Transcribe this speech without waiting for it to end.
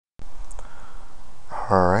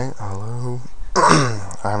Alright, hello,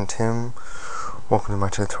 I'm Tim. Welcome to my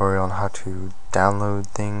tutorial on how to download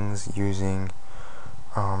things using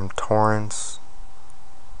torrents.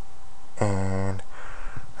 And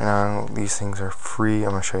now these things are free. I'm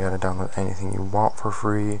going to show you how to download anything you want for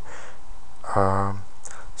free.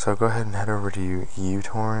 So go ahead and head over to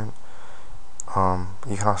µtorrent.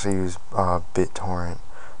 You can also use BitTorrent.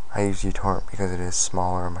 I use uTorrent because it is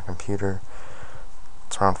smaller on my computer.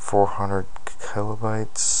 It's around 400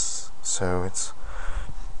 kilobytes, so it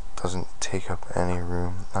doesn't take up any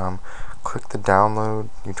room. Click the download.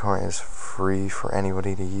 uTorrent is free for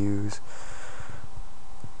anybody to use.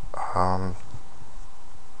 I'm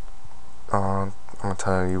going to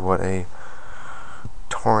tell you what a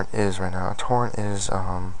torrent is right now. A torrent is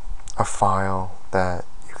a file that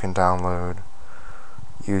you can download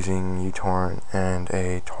using uTorrent and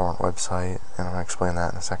a torrent website, and I'm going to explain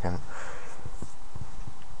that in a second.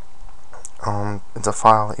 It's a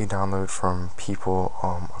file that you download from people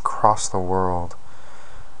across the world,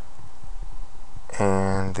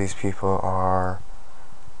 and these people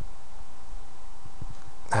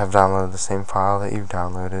have downloaded the same file that you've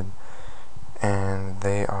downloaded, and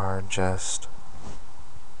they are just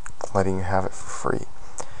letting you have it for free.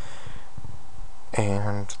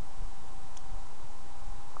 And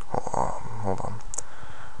hold on.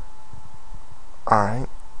 Alright,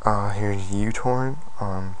 here's uTorrent.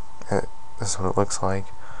 This is what it looks like.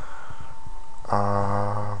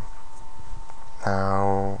 Now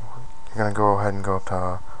you're gonna go ahead and go up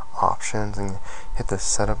to options and hit the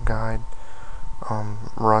setup guide.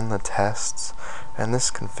 Run the tests, and this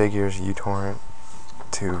configures uTorrent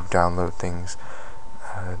to download things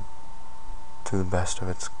to the best of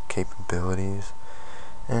its capabilities,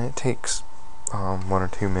 and it takes 1 or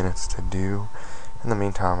 2 minutes to do. In the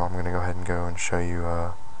meantime, I'm gonna go ahead and show you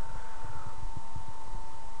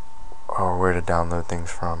where to download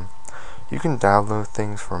things from. You can download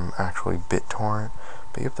things from actually BitTorrent,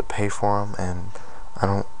 but you have to pay for them, and I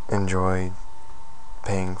don't enjoy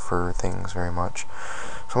paying for things very much.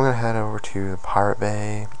 So I'm going to head over to the Pirate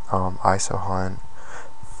Bay, ISOHunt,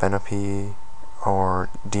 P2P, or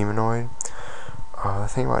Demonoid. The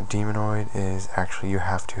thing about Demonoid is actually you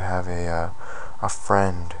have to have a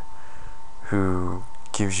friend who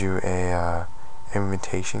gives you a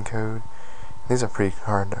invitation code. These are pretty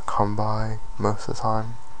hard to come by most of the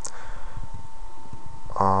time.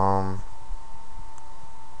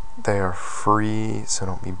 They are free, so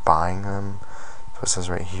don't be buying them. So it says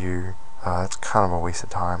right here, it's kind of a waste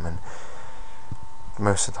of time, and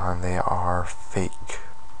most of the time they are fake.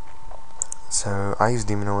 So I use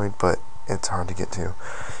Demonoid, but it's hard to get to.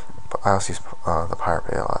 But I also use the Pirate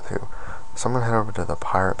Bay a lot too. So I'm gonna head over to the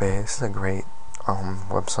Pirate Bay. This is a great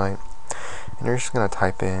website. And you're just going to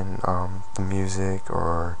type in the music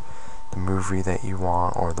or the movie that you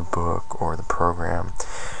want, or the book or the program,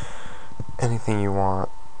 anything you want,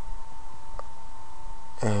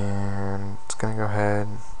 and it's going to go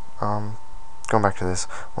ahead, going back to this,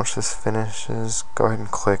 once this finishes, go ahead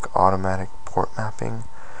and click automatic port mapping.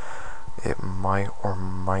 It might or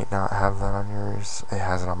might not have that on yours. It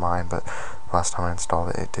has it on mine, but last time I installed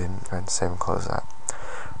it, it didn't. Go ahead and save and close that.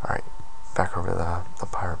 Alright, back over to the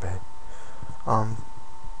Pirate Bay.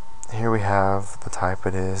 Here we have the type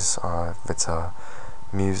it is. If it's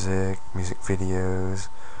music videos,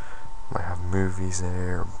 might have movies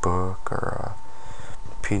there, or book, or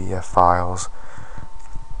PDF files.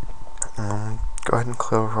 Go ahead and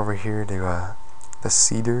click over here to the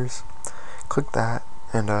seeders. Click that,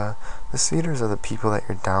 and the seeders are the people that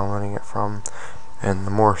you're downloading it from. And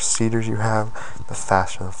the more seeders you have, the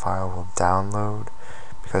faster the file will download,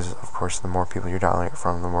 because of course the more people you're downloading it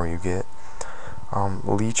from, the more you get.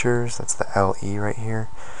 Leechers, that's the LE right here.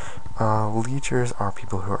 Leechers are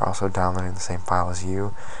people who are also downloading the same file as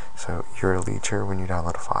you, so you're a leecher when you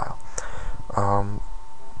download a file.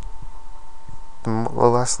 The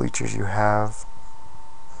less leechers you have,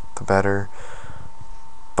 the better.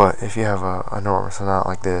 But if you have an enormous amount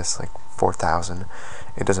like this, like 4,000,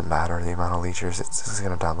 it doesn't matter the amount of leechers, it's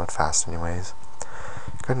going to download fast anyways.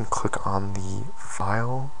 Go ahead and click on the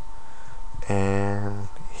file, and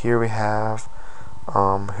here we have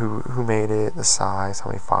who made it, the size, how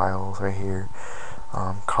many files right here,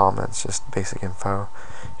 comments, just basic info.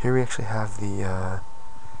 Here we actually have the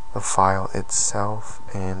file itself,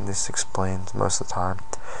 and this explains most of the time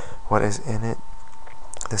what is in it.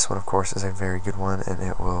 This one, of course, is a very good one, and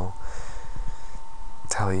it will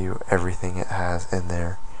tell you everything it has in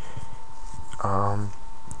there. I'm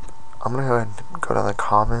gonna go ahead and go down the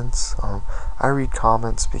comments. I read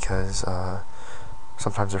comments because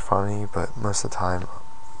sometimes they're funny, but most of the time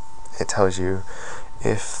it tells you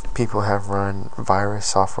if people have run virus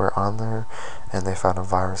software on there and they found a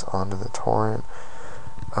virus onto the torrent,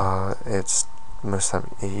 it's most of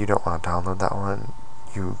the time you don't want to download that one.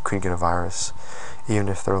 You could get a virus, even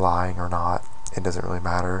if they're lying or not. It doesn't really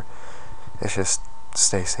matter. It's just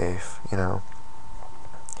stay safe, you know.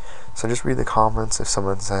 So just read the comments. If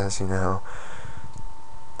someone says, you know,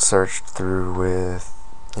 search through with,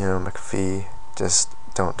 you know, McAfee, just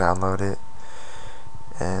don't download it.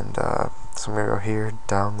 And so I'm gonna go here,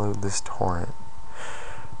 download this torrent.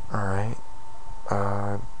 Alright.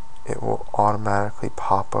 It will automatically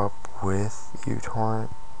pop up with uTorrent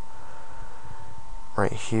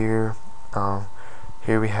right here.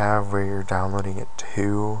 Here we have where you're downloading it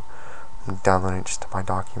to. I'm downloading it just to my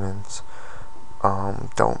documents.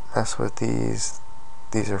 Don't mess with these.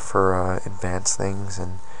 These are for advanced things,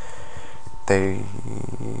 and they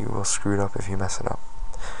will screw it up if you mess it up.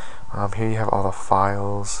 Here you have all the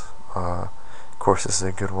files. Of course, this is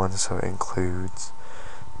a good one, so it includes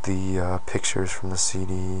the pictures from the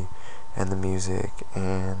CD and the music,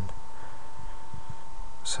 and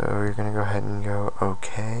so you're going to go ahead and go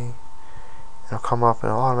OK. It'll come up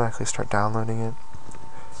and it'll automatically start downloading it.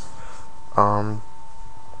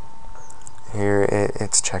 Here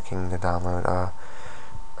it's checking the download.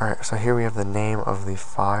 Alright, so here we have the name of the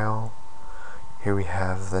file. Here we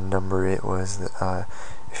have the number it was.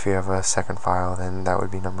 If you have a second file, then that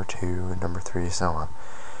would be number 2 and number 3, so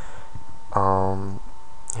on.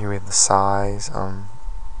 Here we have the size.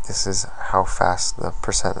 This is how fast the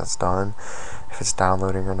percent that's done, if it's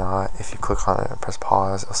downloading or not. If you click on it and press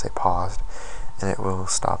pause, it'll say paused, and it will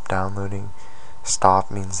stop downloading. Stop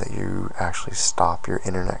means that you actually stop your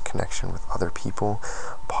internet connection with other people.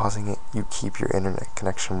 Pausing it, you keep your internet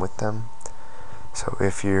connection with them. So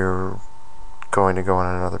if you're going to go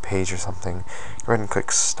on another page or something, go ahead and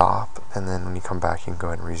click stop, and then when you come back you can go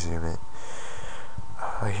ahead and resume it.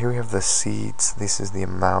 Here we have the seeds. This is the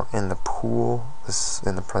amount in the pool. This is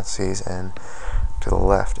in the parentheses, and to the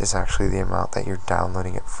left is actually the amount that you're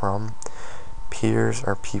downloading it from. Peers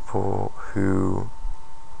are people who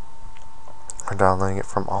are downloading it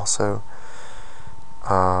from also.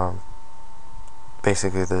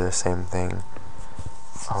 Basically they're the same thing.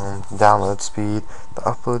 Download speed, the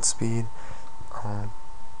upload speed.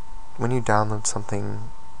 When you download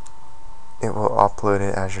something, it will upload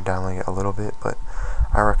it as you're downloading it a little bit, but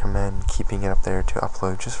I recommend keeping it up there to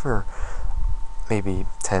upload just for maybe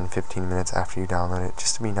 10-15 minutes after you download it,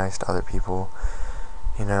 just to be nice to other people.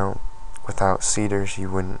 You know, without seeders you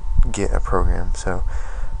wouldn't get a program. So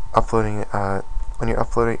uploading it, when you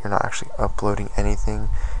upload it, you're not actually uploading anything.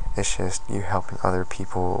 It's just you helping other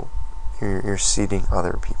people. You're seeding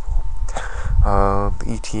other people. The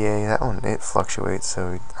ETA, that one, it fluctuates,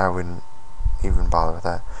 so I wouldn't even bother with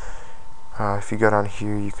that. If you go down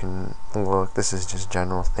here, you can look. This is just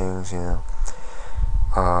general things, you know,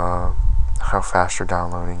 how fast you're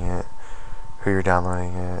downloading it, who you're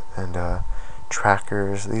downloading it, and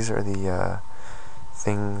trackers. These are the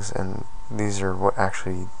things, and these are what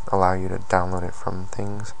actually allow you to download it from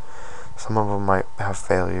things. Some of them might have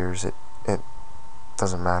failures. It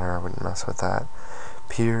doesn't matter. I wouldn't mess with that.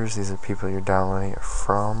 Peers, these are people you're downloading it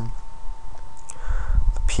from.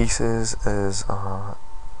 The pieces is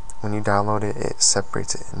when you download it, it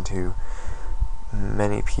separates it into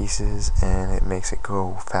many pieces and it makes it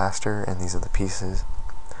go faster, and these are the pieces.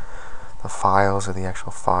 The files are the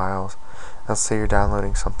actual files. Let's say you're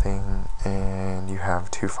downloading something and you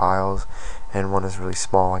have 2 files, and one is really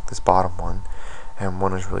small like this bottom one, and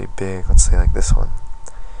one is really big, let's say like this one.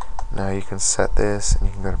 Now you can set this and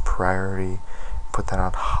you can go to priority, put that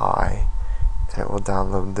on high, and it will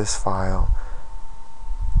download this file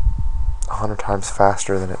 100 times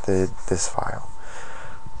faster than it did this file.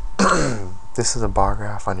 This is a bar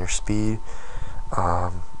graph on your speed.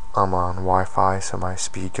 I'm on Wi-Fi, so my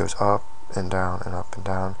speed goes up and down and up and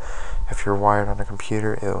down. If you're wired on a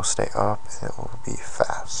computer, it will stay up and it will be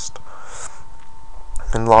fast.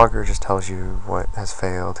 And logger just tells you what has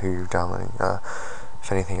failed, who you're downloading,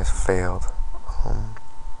 if anything has failed.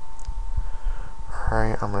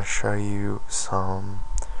 Alright, I'm going to show you some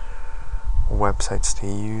websites to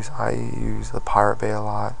use. I use the Pirate Bay a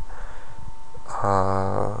lot.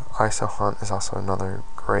 ISO Hunt is also another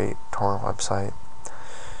great torrent website.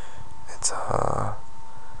 It's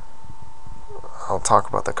I'll talk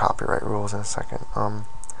about the copyright rules in a second. You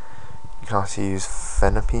can also use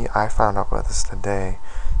Fenipi. I found out about this today.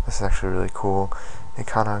 This is actually really cool. It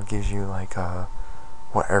kind of gives you like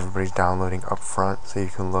what everybody's downloading up front, so you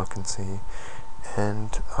can look and see.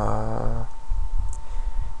 And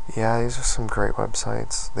yeah, these are some great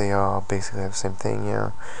websites. They all basically have the same thing, you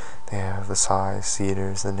know. They have the size,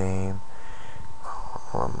 seeders, the name,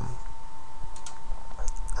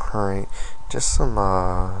 Alright, just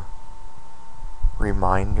some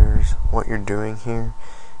reminders. What you're doing here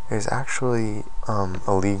is actually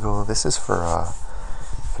illegal. This is for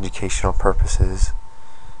educational purposes,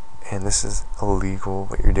 and this is illegal.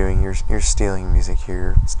 What you're doing, you're stealing music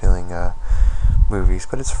here, stealing movies,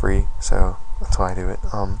 but it's free, so that's why I do it.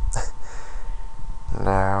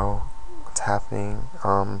 Now, what's happening?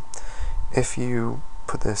 If you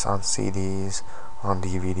put this on CDs, on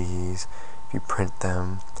DVDs, if you print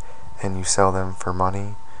them and you sell them for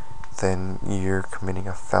money, then you're committing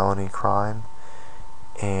a felony crime,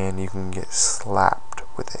 and you can get slapped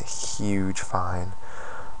with a huge fine,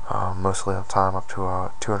 mostly of the time up to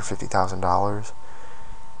 $250,000.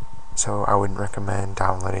 So I wouldn't recommend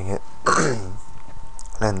downloading it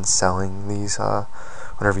and selling these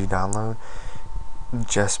whenever you download,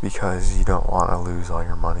 just because you don't want to lose all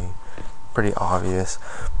your money. Pretty obvious.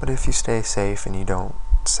 But if you stay safe and you don't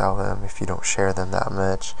sell them, if you don't share them that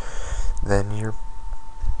much, then you're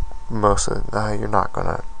not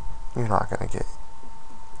gonna get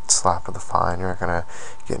slapped with a fine. You're not gonna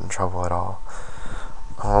get in trouble at all.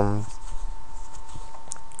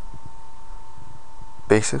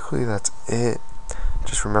 Basically that's it.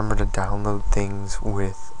 Just remember to download things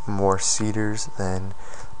with more seeders than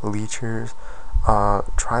leechers.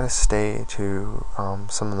 Try to stay to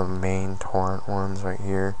some of the main torrent ones right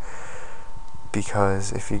here,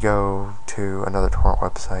 because if you go to another torrent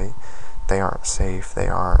website, they aren't safe, they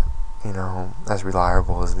aren't, as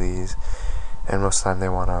reliable as these, and most of the time they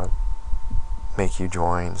want to make you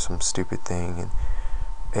join some stupid thing, and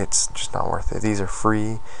it's just not worth it. These are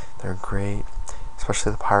free, they're great,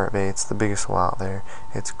 especially the Pirate Bay. It's the biggest one out there.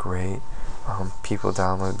 It's great. People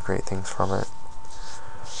download great things from it.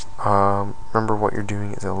 Remember, what you're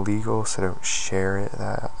doing is illegal, so don't share it,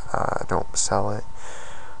 don't sell it.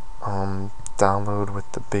 Download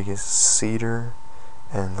with the biggest seeder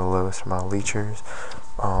and the lowest amount of leechers.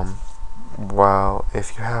 While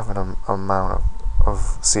if you have an amount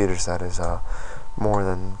of seeders that is more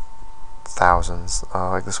than thousands,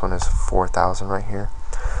 like this one is 4,000 right here,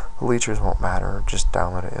 the leechers won't matter. Just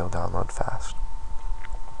download it, it'll download fast.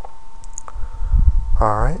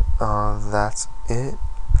 Alright, that's it.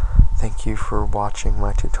 Thank you for watching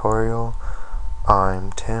my tutorial.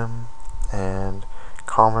 I'm Tim, and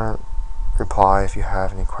comment, reply if you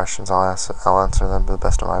have any questions. I'll answer them to the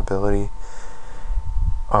best of my ability.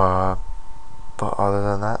 But other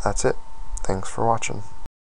than that, that's it. Thanks for watching.